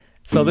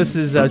So this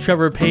is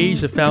Trevor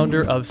Page, the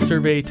founder of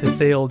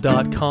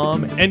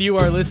surveytosale.com, and you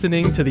are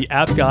listening to the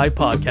App Guy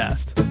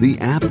Podcast. The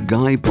App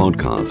Guy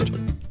Podcast.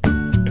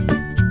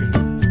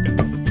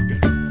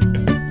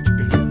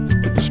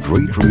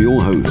 Straight from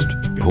your host,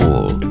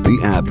 Paul, the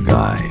App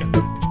Guy.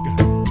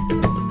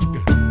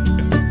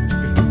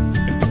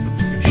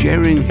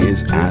 Sharing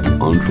his app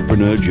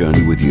entrepreneur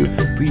journey with you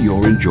for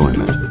your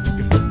enjoyment.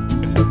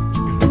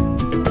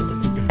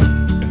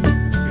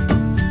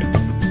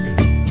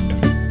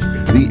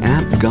 The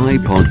App Guy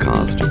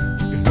Podcast.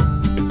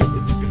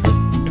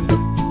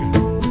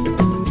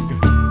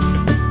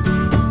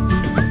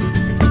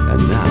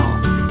 And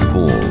now,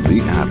 Paul,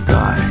 the App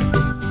Guy.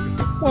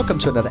 Welcome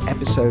to another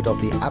episode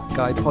of the App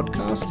Guy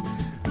Podcast.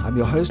 I'm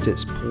your host,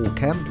 it's Paul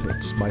Kemp.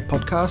 It's my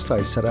podcast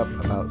I set up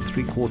about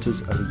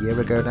 3/4 of a year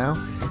ago now.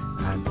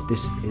 And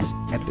this is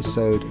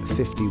episode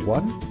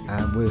 51.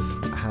 And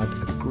we've had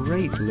a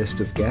great list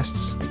of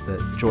guests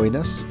that join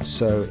us.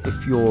 So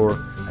if you're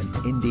an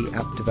indie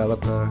app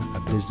developer, a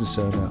business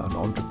owner, an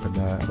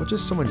entrepreneur, or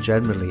just someone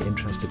generally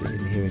interested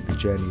in hearing the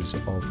journeys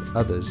of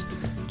others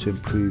to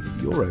improve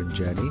your own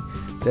journey,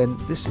 then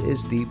this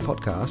is the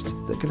podcast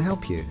that can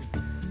help you.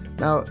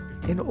 Now,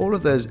 in all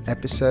of those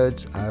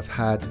episodes, I've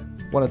had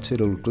one or two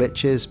little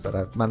glitches, but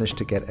I've managed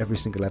to get every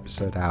single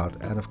episode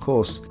out. And of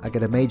course, I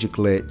get a major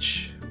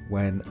glitch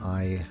when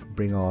I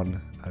bring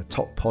on a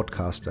top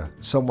podcaster,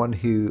 someone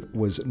who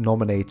was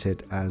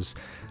nominated as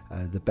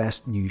the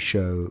best new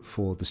show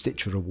for the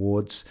Stitcher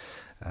Awards,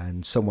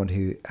 and someone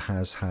who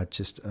has had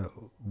just a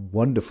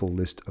wonderful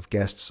list of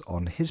guests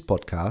on his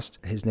podcast.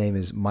 His name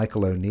is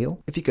Michael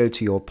O'Neill. If you go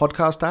to your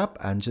podcast app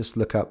and just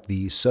look up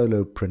the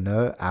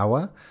Solopreneur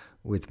Hour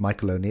with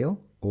Michael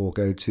O'Neill, or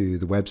go to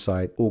the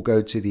website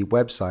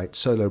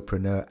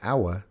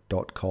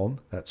solopreneurhour.com.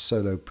 That's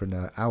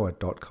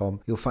solopreneurhour.com.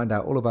 You'll find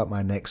out all about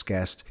my next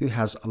guest, who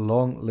has a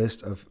long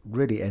list of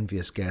really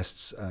envious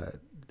guests.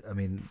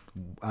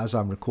 As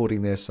I'm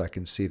recording this, I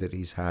can see that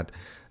he's had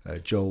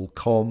Joel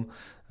Comm.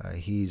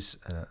 He's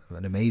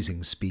an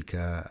amazing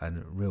speaker and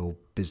a real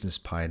business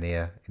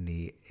pioneer in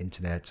the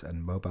internet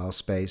and mobile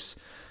space.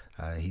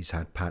 He's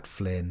had Pat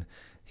Flynn.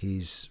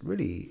 He's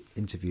really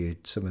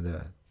interviewed some of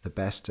the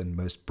best and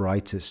most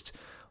brightest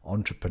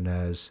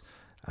entrepreneurs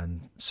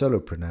and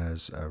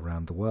solopreneurs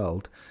around the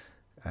world.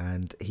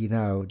 And he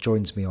now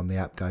joins me on the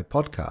App Guy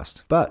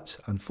podcast. But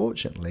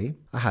unfortunately,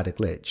 I had a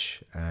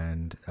glitch,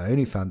 and I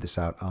only found this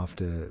out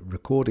after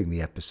recording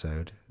the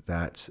episode,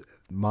 that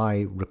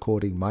my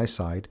recording, my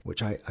side,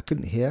 which I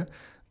couldn't hear,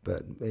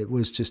 but it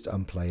was just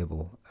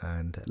unplayable.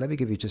 And let me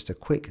give you just a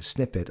quick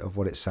snippet of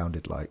what it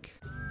sounded like.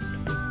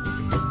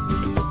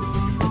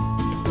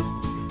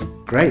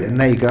 Great, and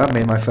there you go. I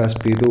made my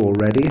first boo-boo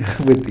already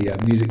with the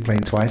music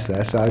playing twice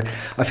there. So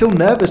I feel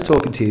nervous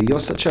talking to you.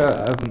 You're such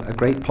a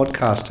great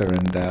podcaster,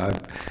 and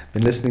I've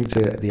been listening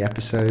to the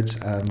episodes.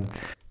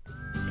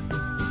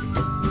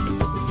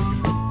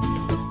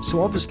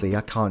 So obviously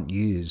I can't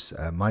use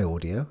my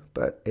audio,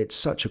 but it's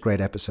such a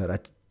great episode. I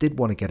did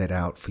want to get it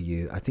out for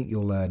you. I think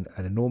you'll learn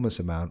an enormous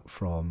amount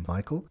from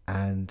Michael,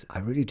 and I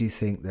really do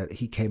think that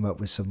he came up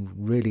with some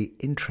really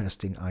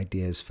interesting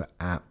ideas for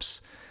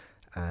apps,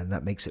 and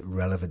that makes it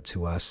relevant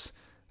to us.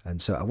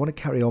 And so I want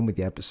to carry on with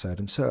the episode.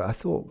 And so I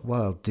thought what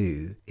I'll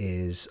do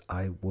is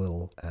I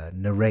will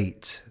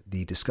narrate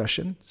the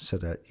discussion so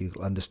that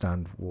you'll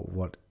understand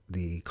what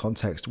the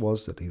context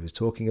was that he was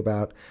talking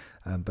about.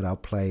 But I'll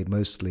play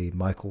mostly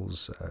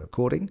Michael's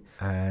recording.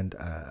 And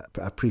I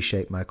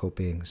appreciate Michael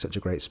being such a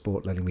great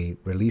sport, letting me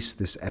release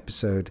this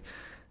episode.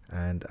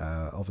 And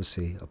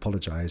obviously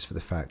apologize for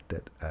the fact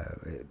that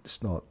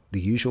it's not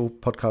the usual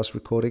podcast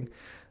recording.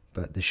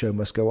 But the show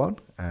must go on,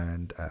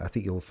 and I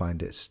think you'll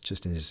find it's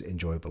just as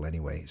enjoyable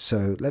anyway.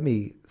 So let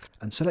me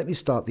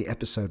start the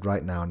episode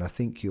right now, and I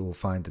think you'll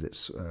find that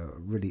it's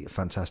really a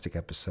fantastic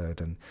episode,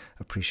 and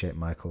appreciate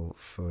Michael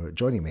for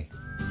joining me.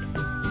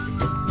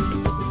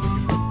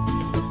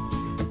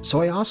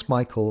 So I asked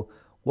Michael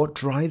what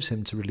drives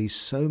him to release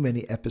so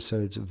many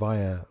episodes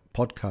via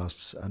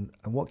podcasts, and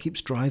what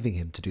keeps driving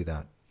him to do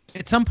that.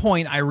 At some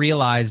point, I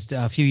realized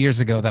a few years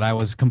ago that I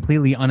was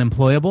completely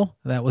unemployable.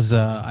 That was,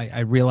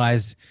 I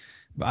realized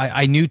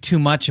I knew too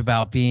much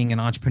about being an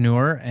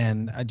entrepreneur.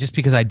 And just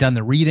because I'd done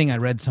the reading, I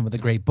read some of the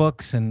great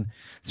books and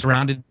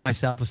surrounded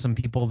myself with some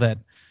people that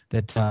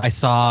I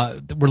saw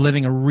that were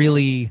living a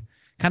really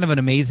kind of an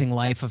amazing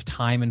life of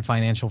time and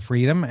financial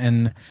freedom.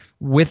 And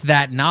with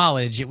that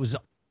knowledge, it was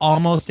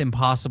almost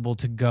impossible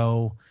to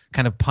go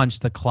kind of punch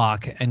the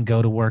clock and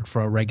go to work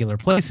for a regular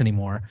place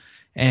anymore.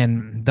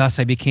 And thus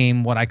I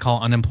became what I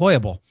call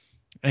unemployable,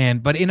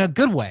 but in a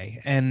good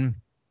way. And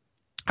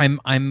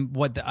I'm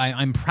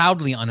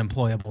proudly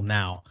unemployable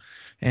now.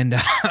 And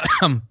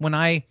when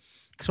I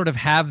sort of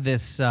have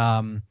this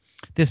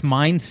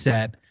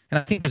mindset, and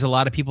I think there's a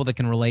lot of people that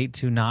can relate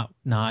to not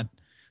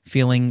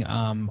feeling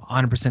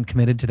 100%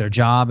 committed to their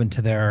job and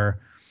to their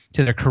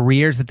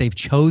careers that they've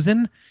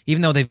chosen,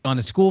 even though they've gone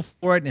to school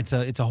for it, and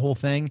it's a whole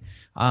thing.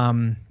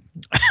 I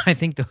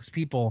think those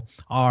people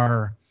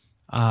are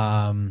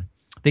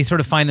they sort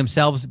of find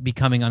themselves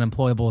becoming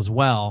unemployable as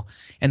well.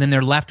 And then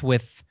they're left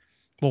with,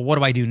 well, what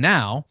do I do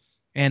now?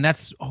 And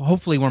that's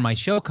hopefully where my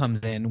show comes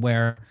in,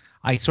 where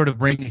I sort of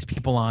bring these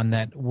people on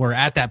that were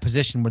at that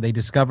position where they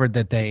discovered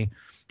that they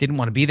didn't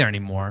want to be there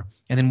anymore,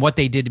 and then what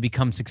they did to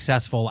become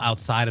successful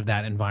outside of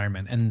that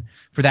environment. And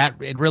for that,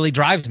 it really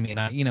drives me.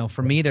 And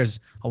for me, there's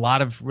a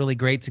lot of really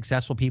great,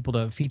 successful people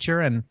to feature.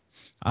 And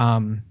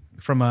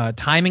from a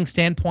timing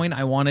standpoint,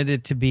 I wanted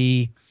it to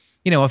be,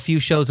 a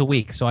few shows a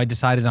week. So I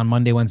decided on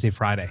Monday, Wednesday,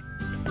 Friday.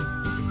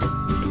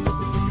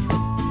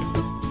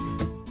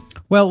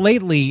 Well,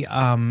 lately,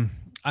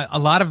 a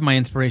lot of my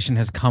inspiration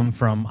has come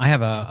from, I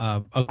have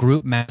a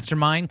group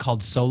mastermind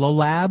called Solo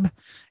Lab,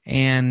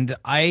 and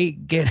I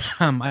get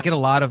a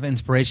lot of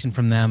inspiration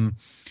from them,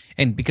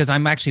 and because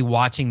I'm actually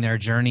watching their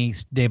journey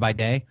day by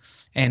day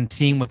and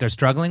seeing what they're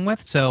struggling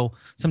with. So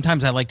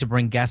sometimes I like to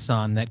bring guests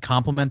on that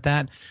complement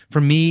that. For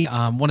me,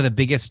 one of the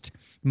biggest,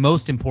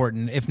 most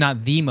important, if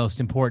not the most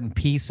important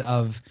piece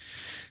of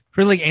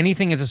really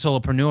anything as a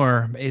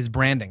solopreneur is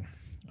branding.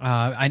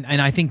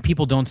 And I think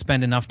people don't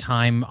spend enough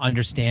time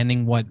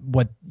understanding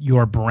what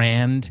your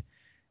brand,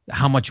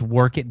 how much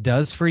work it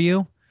does for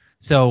you.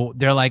 So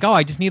they're like, oh,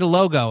 I just need a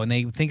logo. And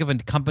they think of a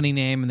company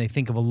name and they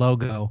think of a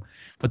logo,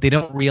 but they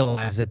don't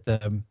realize that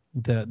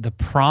the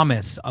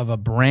promise of a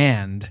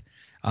brand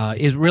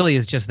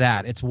is just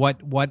that. It's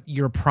what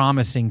you're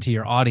promising to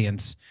your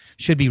audience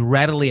should be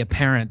readily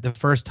apparent the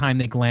first time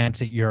they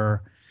glance at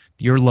your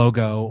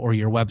logo or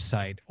your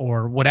website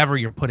or whatever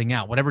you're putting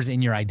out, whatever's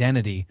in your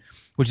identity,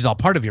 which is all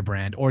part of your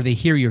brand, or they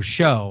hear your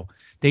show.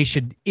 They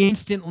should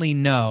instantly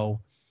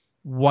know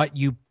what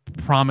you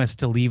promise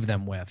to leave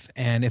them with.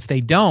 And if they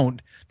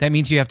don't, that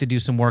means you have to do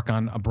some work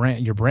on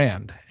your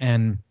brand.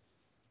 And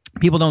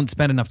people don't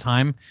spend enough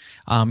time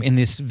in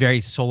this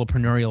very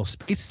solopreneurial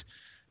space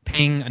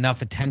paying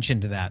enough attention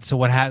to that. So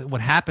what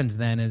happens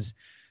then is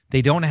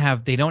they don't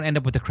end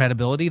up with the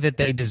credibility that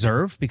they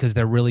deserve because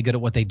they're really good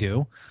at what they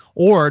do,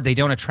 or they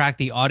don't attract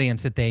the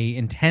audience that they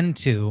intend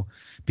to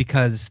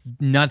because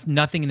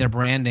nothing in their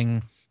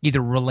branding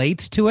either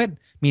relates to it,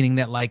 meaning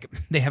that like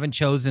they haven't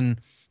chosen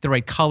the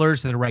right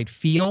colors, the right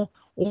feel,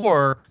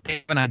 or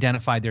they haven't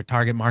identified their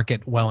target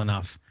market well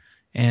enough.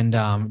 And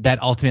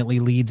that ultimately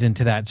leads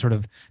into that sort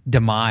of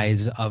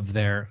demise of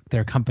their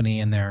company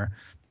and their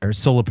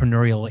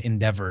solopreneurial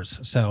endeavors.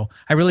 So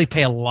I really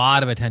pay a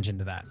lot of attention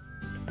to that.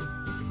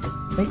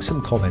 Make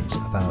some comments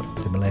about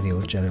the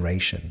millennial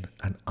generation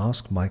and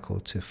ask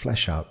Michael to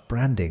flesh out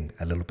branding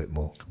a little bit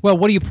more. Well,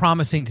 what are you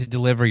promising to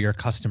deliver your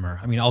customer?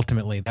 I mean,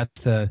 ultimately,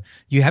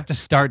 you have to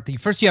start,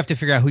 first you have to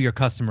figure out who your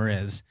customer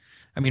is.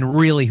 I mean,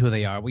 really who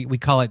they are. We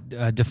call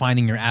it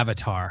defining your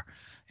avatar.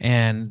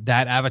 And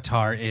that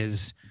avatar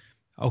is,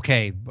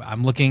 okay,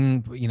 I'm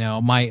looking,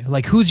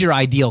 who's your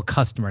ideal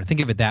customer?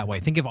 Think of it that way.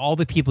 Think of all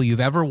the people you've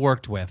ever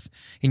worked with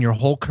in your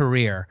whole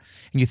career.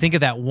 And you think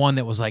of that one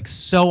that was like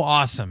so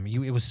awesome.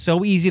 It was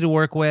so easy to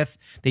work with.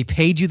 They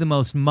paid you the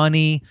most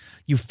money.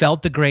 You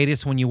felt the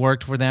greatest when you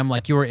worked for them.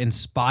 Like you were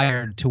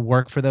inspired to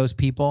work for those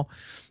people.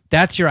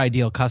 That's your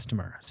ideal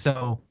customer.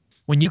 So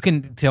when you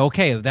can say,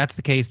 okay, that's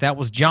the case. That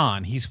was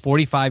John. He's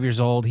 45 years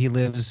old. He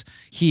lives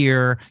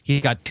here. He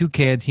got 2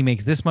 kids. He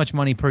makes this much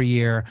money per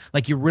year.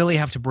 Like you really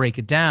have to break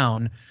it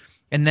down.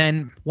 And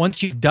then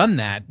once you've done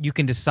that, you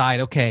can decide,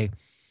 okay,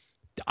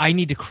 I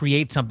need to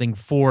create something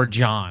for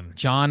John.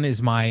 John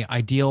is my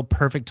ideal,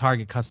 perfect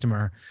target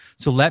customer.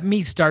 So let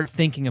me start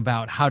thinking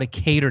about how to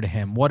cater to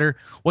him.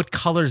 What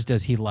colors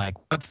does he like?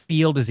 What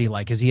feel does he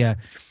like? Is he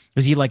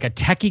like a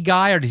techie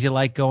guy, or does he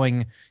like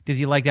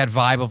that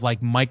vibe of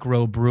like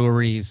micro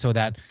breweries? So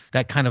that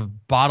kind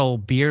of bottle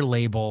beer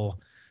label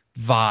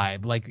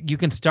vibe. Like you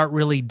can start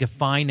really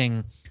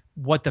defining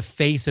what the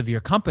face of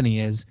your company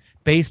is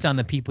based on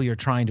the people you're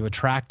trying to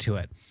attract to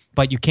it.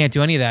 But you can't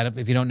do any of that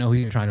if you don't know who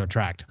you're trying to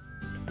attract.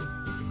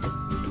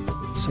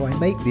 So I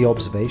make the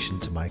observation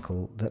to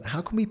Michael that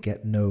how can we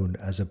get known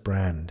as a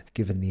brand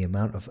given the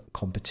amount of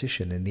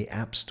competition in the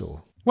App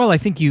Store? Well, I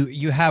think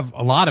you have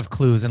a lot of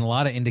clues and a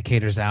lot of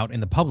indicators out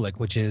in the public,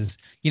 which is,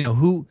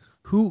 who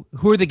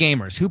are the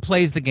gamers? Who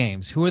plays the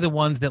games? Who are the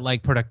ones that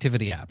like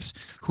productivity apps?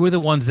 Who are the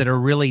ones that are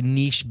really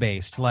niche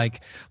based?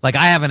 Like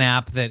I have an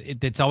app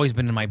that's always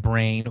been in my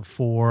brain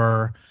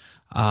for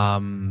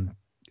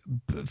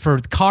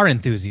car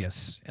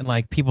enthusiasts and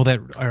like people that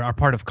are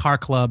part of car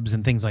clubs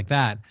and things like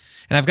that.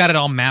 And I've got it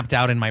all mapped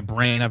out in my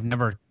brain. I've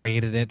never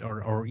created it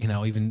or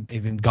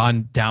even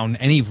gone down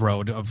any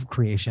road of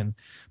creation,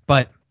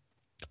 but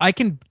I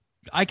can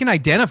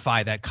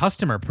identify that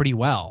customer pretty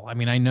well. I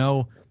mean, I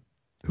know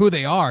who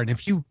they are. And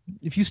if you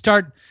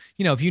start,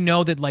 if you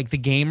know that like the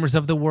gamers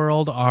of the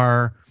world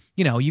are,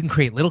 you can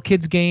create little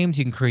kids games,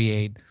 you can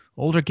create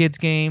older kids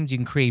games, you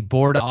can create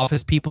bored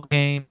office people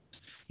games.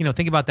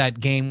 Think about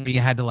that game where you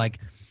had to like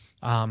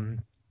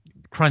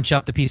crunch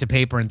up the piece of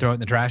paper and throw it in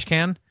the trash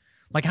can.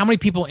 Like how many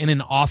people in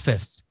an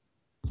office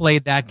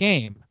played that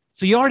game?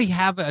 So you already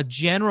have a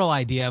general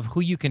idea of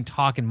who you can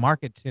talk and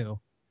market to.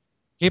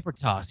 Paper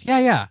toss.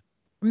 Yeah.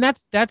 I mean,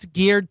 that's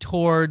geared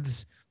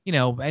towards,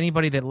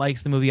 anybody that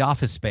likes the movie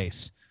Office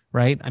Space,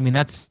 right? I mean,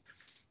 that's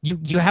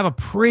you have a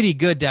pretty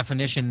good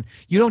definition.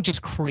 You don't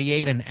just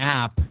create an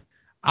app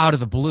out of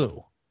the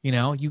blue.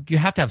 You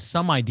have to have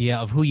some idea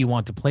of who you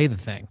want to play the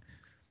thing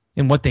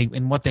and what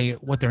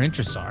their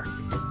interests are.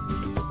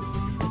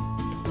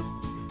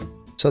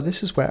 So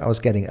this is where I was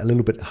getting a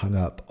little bit hung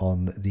up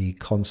on the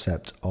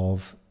concept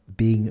of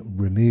being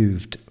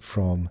removed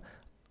from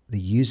the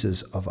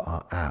users of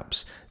our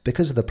apps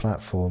because of the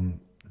platform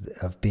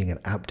of being an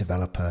app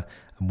developer.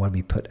 And when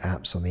we put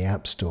apps on the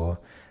App Store,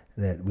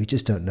 that we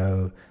just don't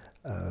know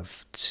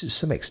to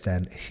some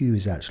extent who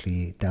is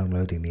actually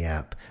downloading the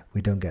app.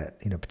 We don't get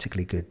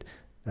particularly good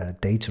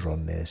data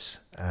on this,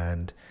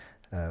 and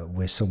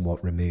we're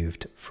somewhat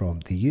removed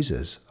from the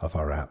users of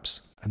our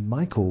apps. And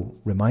Michael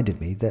reminded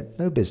me that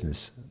no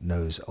business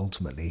knows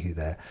ultimately who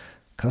their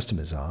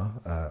customers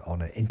are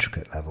on an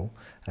intricate level,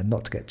 and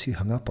not to get too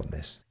hung up on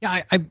this.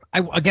 Yeah,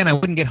 I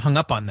wouldn't get hung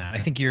up on that. I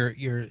think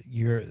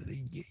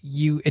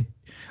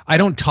I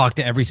don't talk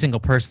to every single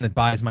person that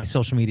buys my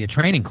social media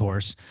training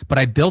course, but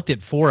I built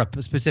it for a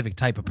specific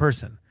type of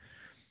person,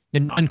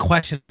 and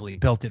unquestionably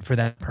built it for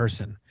that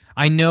person.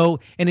 I know,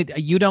 and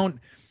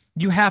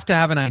you have to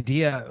have an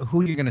idea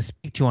who you're going to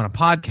speak to on a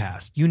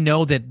podcast. You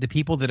know that the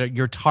people that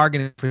you're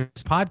targeting for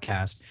this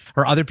podcast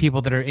are other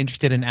people that are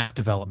interested in app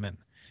development,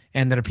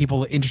 and that are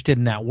people interested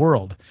in that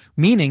world,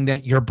 meaning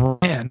that your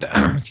brand,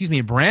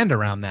 brand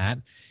around that,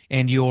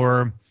 and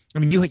you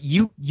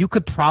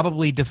could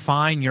probably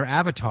define your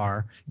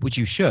avatar, which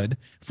you should,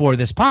 for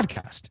this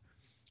podcast.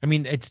 I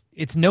mean,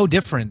 it's no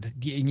different,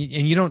 and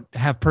you don't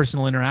have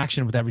personal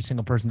interaction with every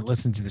single person that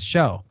listens to the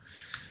show.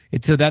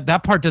 So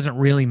that part doesn't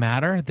really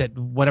matter, that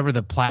whatever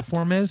the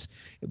platform is.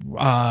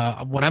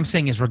 What I'm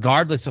saying is,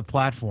 regardless of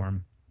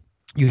platform,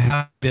 you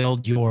have to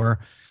build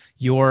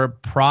your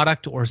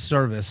product or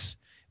service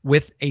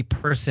with a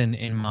person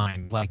in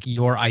mind, like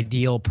your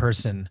ideal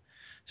person.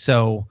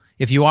 So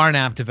if you are an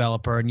app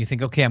developer and you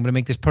think, okay, I'm going to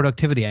make this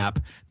productivity app,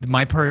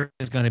 my person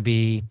is going to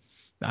be,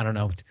 I don't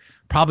know,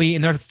 probably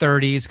in their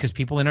 30s, because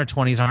people in their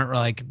 20s aren't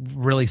like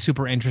really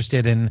super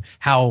interested in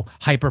how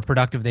hyper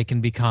productive they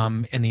can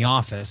become in the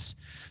office.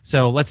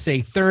 So let's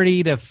say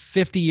 30 to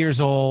 50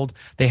 years old,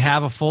 they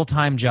have a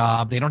full-time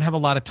job. They don't have a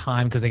lot of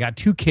time because they got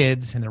 2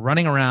 kids and they're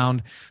running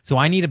around. So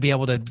I need to be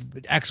able to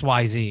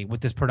XYZ with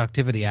this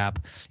productivity app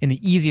in the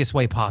easiest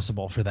way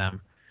possible for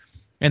them.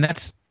 And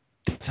that's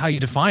how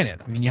you define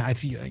it. I mean, yeah,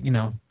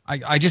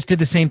 I just did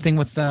the same thing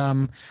with,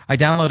 I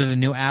downloaded a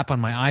new app on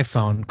my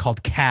iPhone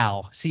called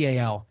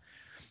C-A-L.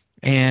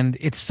 And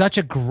it's such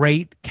a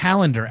great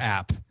calendar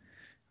app.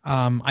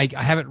 I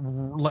have it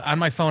on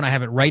my phone. I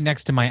have it right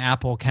next to my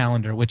Apple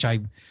Calendar, which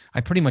I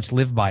pretty much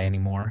live by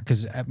anymore,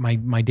 because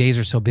my days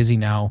are so busy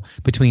now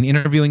between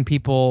interviewing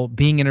people,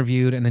 being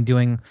interviewed, and then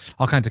doing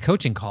all kinds of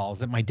coaching calls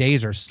that my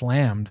days are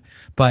slammed.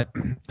 But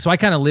so I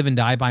kind of live and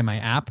die by my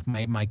app,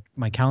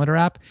 my calendar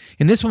app.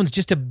 And this one's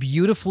just a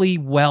beautifully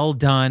well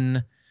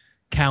done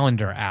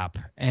calendar app.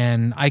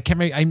 And I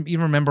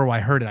even remember why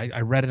I heard it.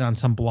 I read it on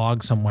some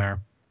blog somewhere.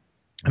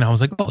 And I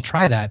was like, oh, I'll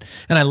try that.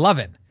 And I love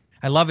it.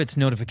 I love its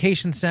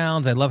notification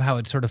sounds. I love how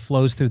it sort of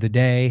flows through the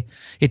day.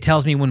 It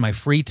tells me when my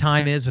free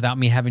time is without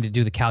me having to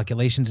do the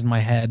calculations in my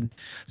head.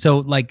 So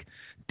like,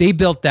 they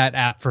built that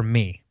app for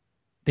me.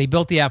 They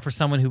built the app for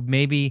someone who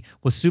maybe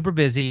was super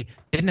busy,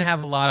 didn't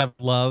have a lot of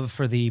love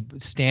for the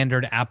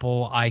standard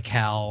Apple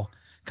iCal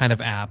kind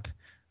of app,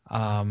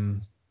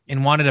 and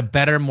wanted a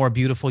better, more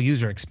beautiful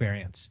user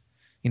experience.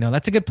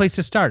 That's a good place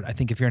to start, I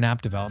think, if you're an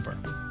app developer.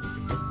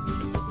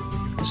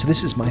 So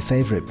this is my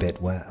favorite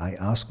bit, where I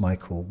ask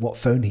Michael what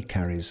phone he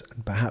carries,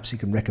 and perhaps he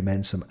can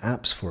recommend some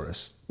apps for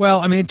us.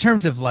 Well, I mean, in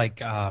terms of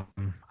like,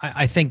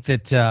 I think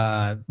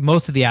that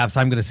most of the apps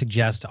I'm going to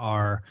suggest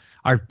are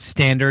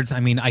standards. I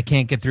mean, I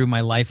can't get through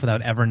my life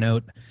without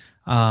Evernote.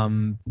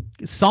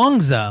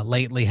 Songza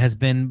lately has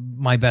been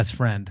my best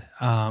friend.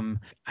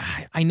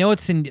 I know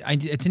it's in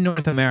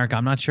North America.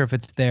 I'm not sure if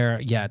it's there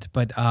yet,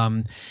 but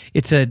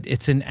it's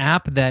an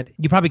app that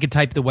you probably could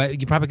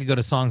you probably could go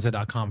to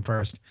songza.com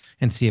first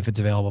and see if it's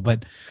available.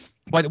 But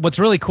what's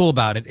really cool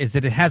about it is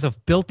that it has a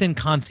built-in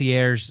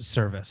concierge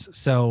service.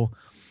 So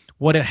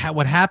what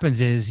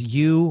happens is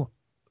you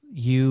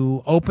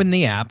open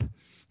the app,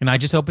 and I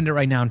just opened it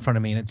right now in front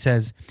of me, and it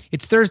says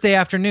it's Thursday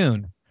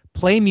afternoon.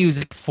 Play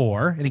music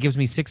for, and it gives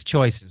me 6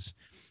 choices.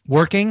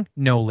 Working,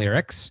 no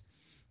lyrics.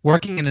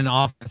 Working in an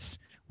office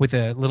with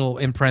a little,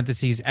 in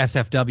parentheses,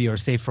 SFW or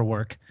safe for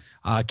work.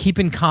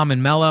 Keeping calm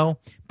and mellow.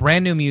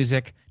 Brand new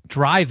music.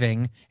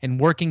 Driving, and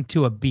working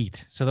to a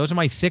beat. So those are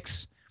my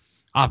 6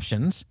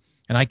 options.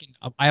 And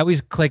I always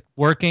click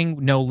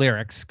working, no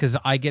lyrics, because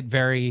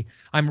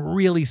I'm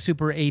really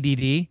super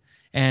ADD.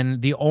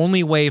 And the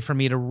only way for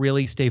me to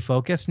really stay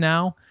focused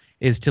now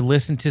is to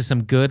listen to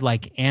some good,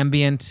 like,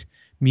 ambient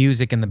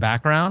music in the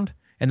background,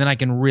 and then I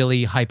can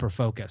really hyper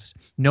focus.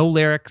 No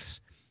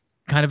lyrics,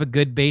 kind of a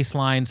good bass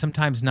line,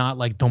 sometimes not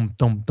like dum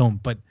dum dum,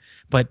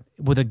 but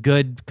with a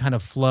good kind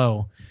of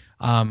flow.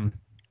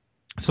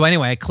 So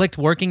anyway, I clicked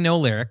working no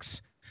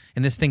lyrics,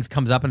 and this thing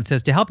comes up and it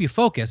says, to help you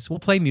focus, we'll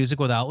play music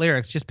without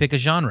lyrics, just pick a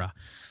genre.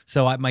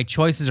 So my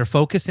choices are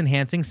focus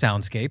enhancing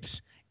soundscapes,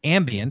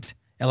 ambient,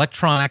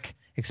 electronic,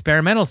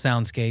 experimental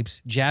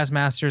soundscapes, jazz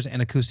masters,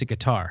 and acoustic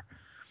guitar.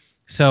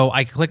 So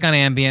I click on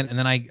ambient, and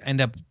then I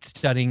end up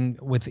studying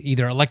with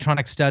either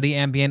electronic study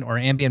ambient or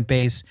ambient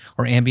bass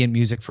or ambient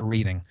music for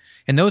reading.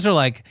 And those are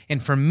like,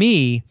 and for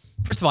me,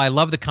 first of all, I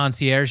love the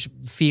concierge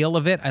feel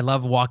of it. I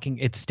love walking,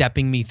 it's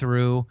stepping me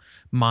through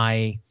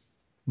my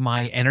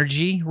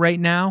energy right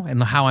now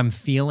and how I'm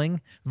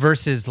feeling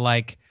versus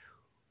like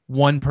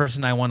one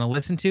person I want to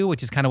listen to,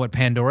 which is kind of what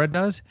Pandora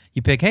does.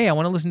 You pick, hey, I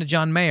want to listen to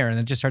John Mayer, and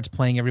it just starts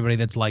playing everybody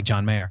that's like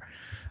John Mayer.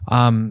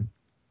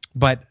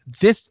 But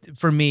this,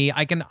 for me,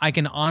 I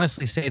can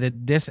honestly say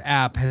that this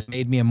app has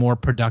made me a more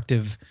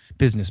productive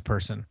business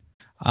person.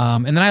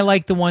 And then I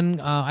like the one,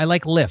 I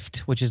like Lyft,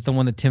 which is the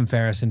one that Tim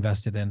Ferriss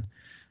invested in.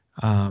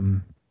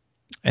 And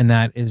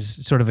that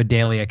is sort of a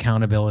daily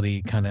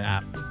accountability kind of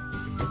app.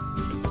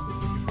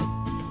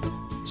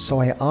 So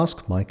I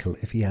asked Michael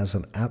if he has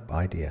an app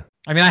idea.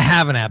 I mean, I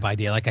have an app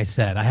idea. Like I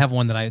said, I have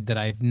one that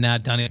I've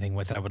not done anything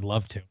with that I would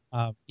love to.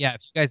 Yeah,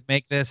 if you guys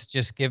make this,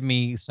 just give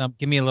me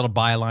a little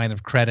byline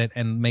of credit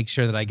and make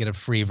sure that I get a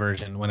free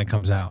version when it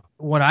comes out.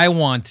 What I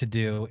want to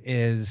do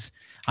is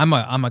I'm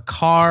a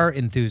car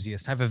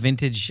enthusiast. I have a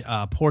vintage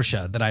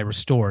Porsche that I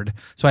restored.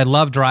 So I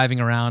love driving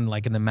around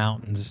like in the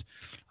mountains,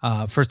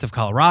 first of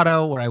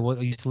Colorado, where I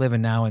used to live,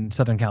 and now in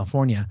Southern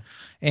California.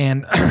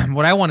 And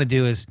what I want to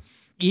do is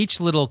each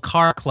little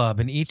car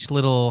club and each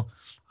little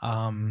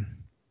a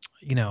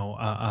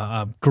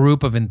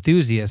group of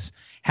enthusiasts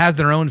has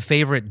their own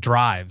favorite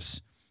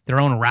drives, their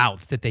own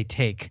routes that they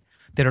take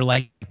that are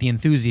like the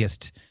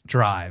enthusiast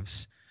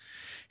drives.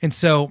 And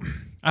so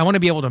I want to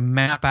be able to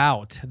map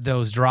out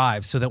those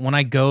drives so that when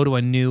I go to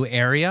a new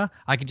area,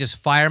 I can just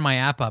fire my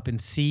app up and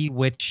see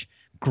which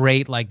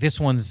great, like this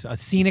one's a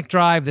scenic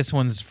drive, this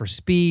one's for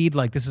speed,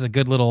 like this is a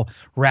good little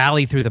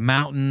rally through the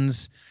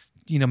mountains.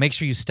 Make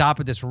sure you stop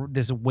at this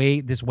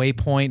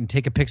waypoint and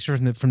take a picture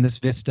from this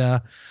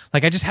vista.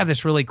 Like I just have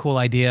this really cool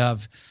idea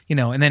of,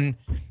 and then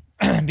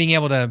being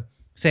able to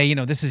say,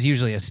 this is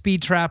usually a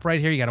speed trap right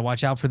here. You got to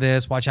watch out for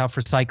this, watch out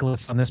for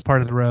cyclists on this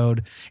part of the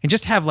road, and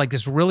just have like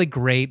this really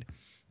great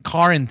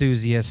car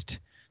enthusiast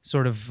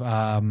sort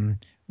of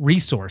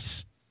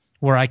resource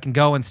where I can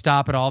go and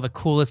stop at all the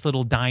coolest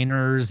little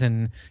diners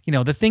and,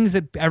 the things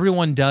that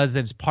everyone does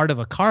that's part of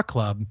a car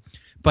club.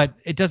 But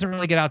it doesn't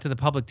really get out to the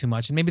public too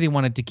much, and maybe they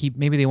want to keep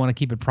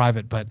it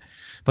private. But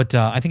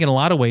I think in a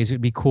lot of ways it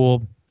would be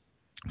cool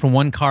from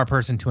one car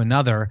person to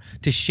another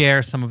to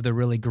share some of the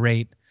really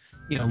great,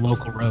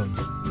 local roads.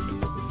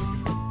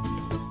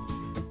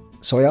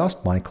 So I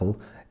asked Michael,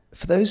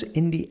 for those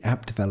indie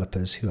app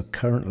developers who are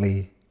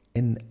currently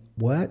in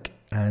work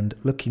and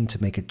looking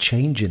to make a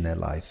change in their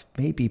life,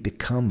 maybe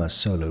become a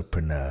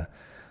solopreneur,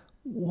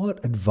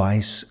 what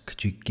advice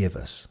could you give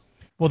us?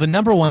 Well, the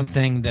number one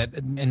thing that,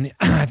 and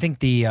I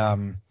think the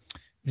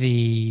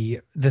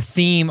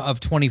theme of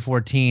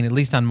 2014, at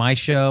least on my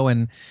show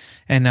and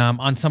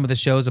on some of the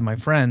shows of my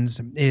friends,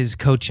 is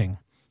coaching.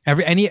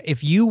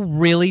 If you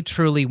really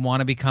truly want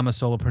to become a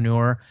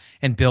solopreneur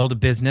and build a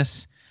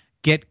business,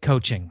 get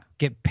coaching.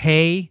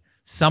 Pay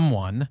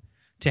someone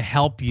to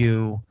help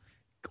you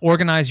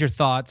organize your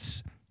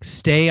thoughts,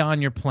 stay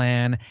on your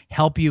plan,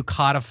 help you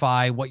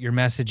codify what your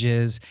message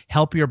is,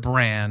 help your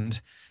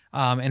brand.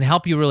 And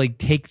help you really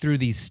take through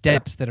these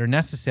steps that are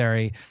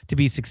necessary to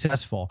be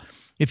successful.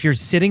 If you're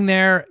sitting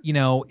there,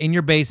 in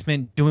your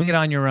basement, doing it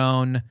on your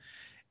own,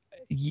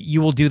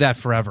 you will do that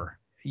forever.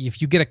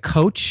 If you get a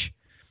coach,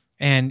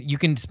 and you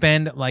can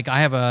spend, like I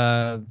have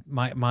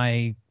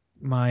my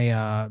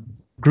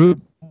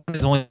group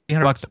is only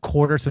 $800 a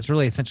quarter, so it's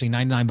really essentially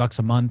 $99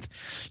 a month.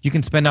 You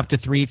can spend up to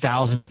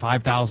 $3,000,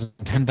 $5,000,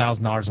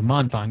 $10,000 a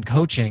month on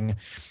coaching.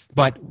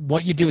 But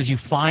what you do is you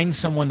find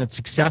someone that's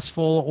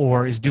successful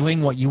or is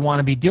doing what you want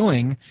to be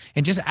doing,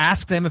 and just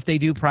ask them if they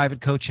do private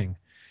coaching.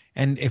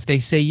 And if they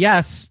say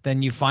yes,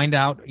 then you find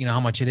out, how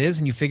much it is,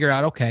 and you figure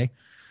out, okay,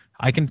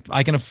 I can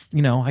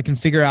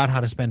figure out how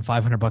to spend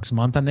 $500 a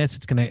month on this.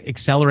 It's going to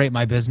accelerate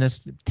my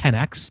business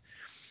 10x.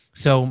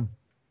 So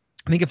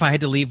I think if I had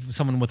to leave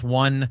someone with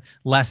one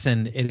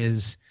lesson, it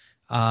is,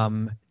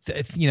 to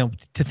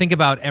think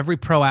about every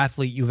pro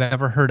athlete you've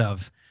ever heard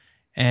of,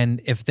 and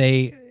if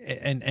they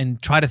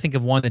and try to think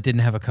of one that didn't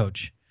have a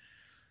coach.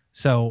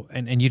 So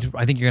I think you're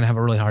going to have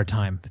a really hard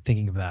time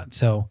thinking of that.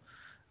 So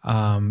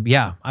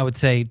I would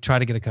say try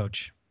to get a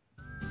coach.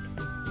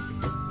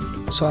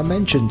 So I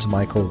mentioned to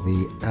Michael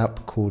the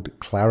app called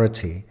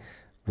Clarity,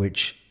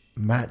 which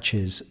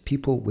matches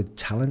people with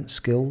talent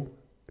skill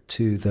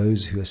to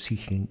those who are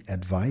seeking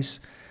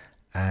advice,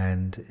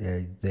 and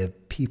the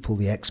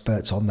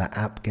experts on that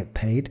app get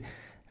paid.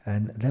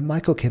 And then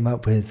Michael came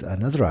up with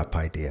another app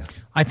idea.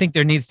 I think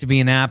there needs to be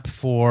an app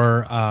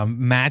for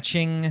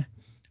matching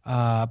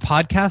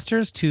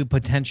podcasters to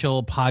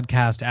potential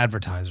podcast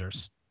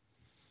advertisers.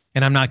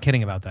 And I'm not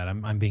kidding about that.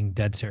 I'm being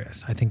dead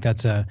serious. I think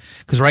that's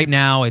because right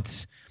now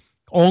it's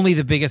only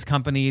the biggest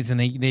companies, and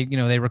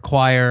they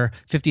require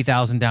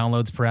 50,000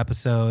 downloads per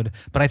episode.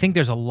 But I think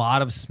there's a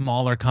lot of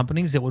smaller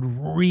companies that would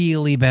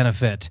really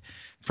benefit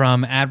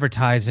from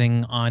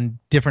advertising on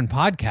different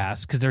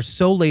podcasts because they're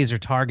so laser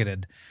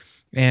targeted.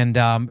 And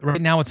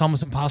right now, it's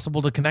almost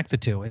impossible to connect the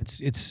two.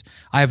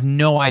 I have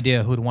no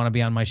idea who would want to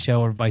be on my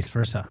show or vice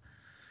versa.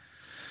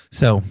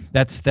 So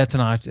that's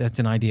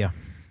an idea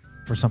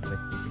for something.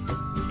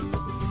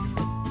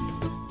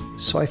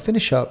 So I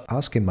finish up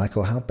asking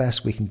Michael how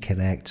best we can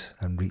connect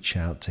and reach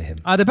out to him.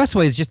 The best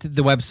way is just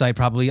the website,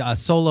 probably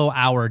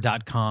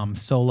solohour.com.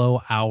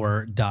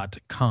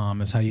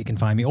 Solohour.com is how you can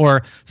find me.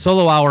 Or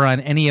Solo Hour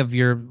on any of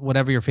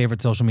whatever your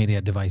favorite social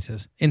media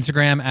devices.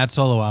 Instagram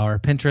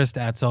 @SoloHour, Pinterest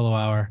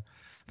 @SoloHour,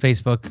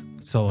 Facebook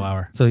Solo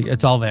Hour. So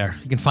it's all there.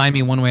 You can find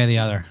me one way or the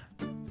other.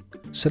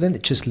 So then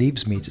it just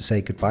leaves me to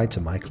say goodbye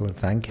to Michael and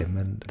thank him,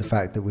 and the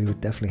fact that we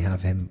would definitely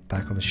have him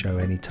back on the show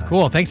anytime.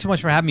 Cool. Thanks so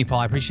much for having me, Paul.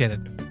 I appreciate it.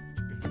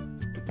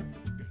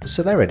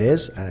 So there it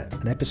is,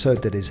 an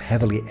episode that is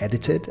heavily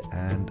edited,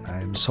 and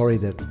I'm sorry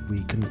that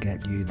we couldn't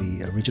get you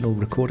the original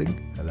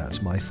recording.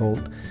 That's my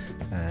fault,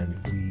 and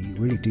we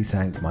really do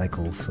thank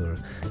Michael for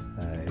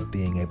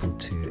being able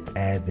to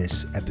air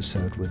this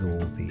episode with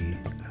all the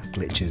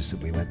glitches that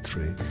we went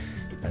through.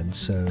 And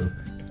so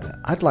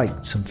I'd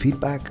like some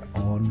feedback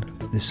on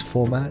this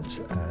format,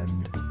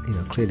 and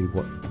clearly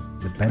what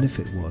the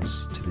benefit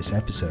was to this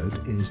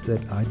episode is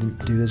that I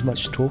didn't do as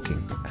much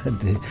talking. And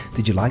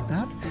did you like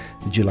that?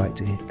 Did you like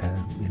to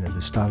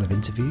the style of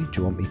interview? Do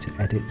you want me to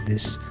edit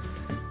this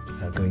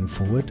going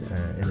forward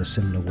in a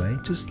similar way?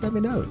 Just let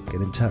me know.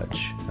 Get in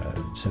touch.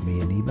 Send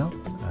me an email,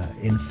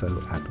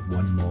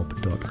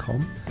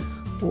 info@onemob.com,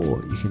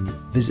 or you can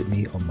visit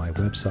me on my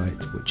website,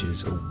 which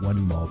is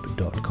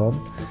onemob.com,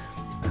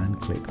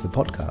 and click the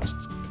podcast.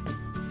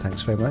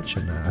 Thanks very much,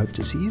 and I hope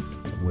to see you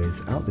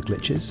without the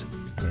glitches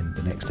in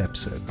the next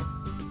episode.